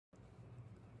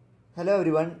Hello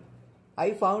everyone.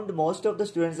 I found most of the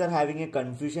students are having a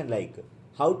confusion like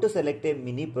how to select a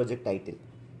mini project title.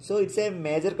 So it's a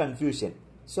major confusion.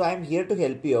 So I'm here to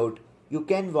help you out. You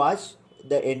can watch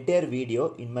the entire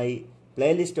video in my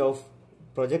playlist of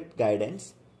project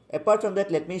guidance. Apart from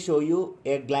that, let me show you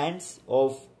a glance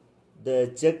of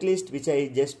the checklist which I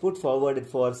just put forward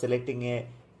for selecting a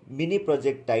mini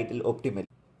project title optimally.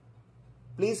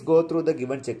 Please go through the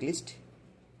given checklist.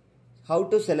 How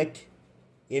to select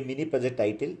a mini project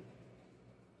title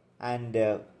and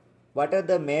what are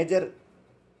the major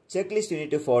checklists you need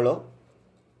to follow,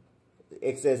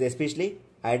 especially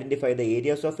identify the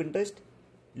areas of interest,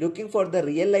 looking for the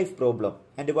real life problem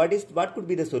and what could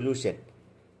be the solution.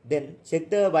 Then check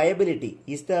the viability.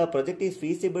 Is the project is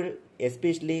feasible,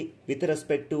 especially with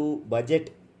respect to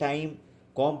budget, time,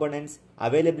 components,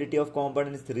 availability of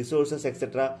components, resources,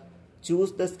 etc.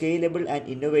 Choose the scalable and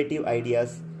innovative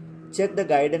ideas. Check the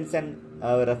guidance and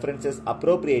references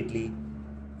appropriately.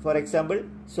 For example,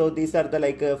 so these are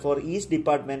the for each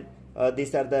department,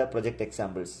 these are the project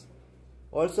examples.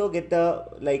 Also get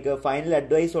the final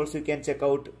advice also you can check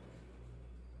out.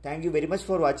 Thank you very much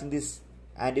for watching this,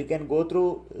 and you can go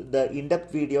through the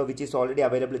in-depth video which is already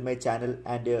available in my channel,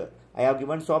 and I have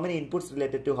given so many inputs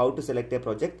related to how to select a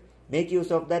project. Make use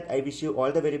of that. I wish you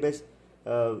all the very best.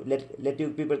 Let you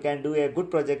people can do a good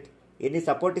project. Any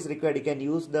support is required, you can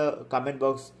use the comment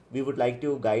box. We would like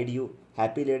to guide you.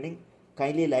 Happy learning.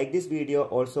 Kindly like this video.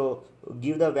 Also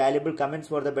give the valuable comments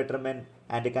for the betterment,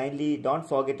 and kindly don't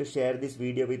forget to share this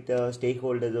video with the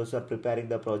stakeholders those who are preparing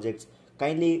the projects.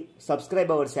 Kindly subscribe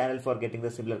our channel for getting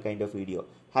the similar kind of video.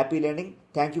 Happy learning.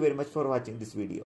 Thank you very much for watching this video.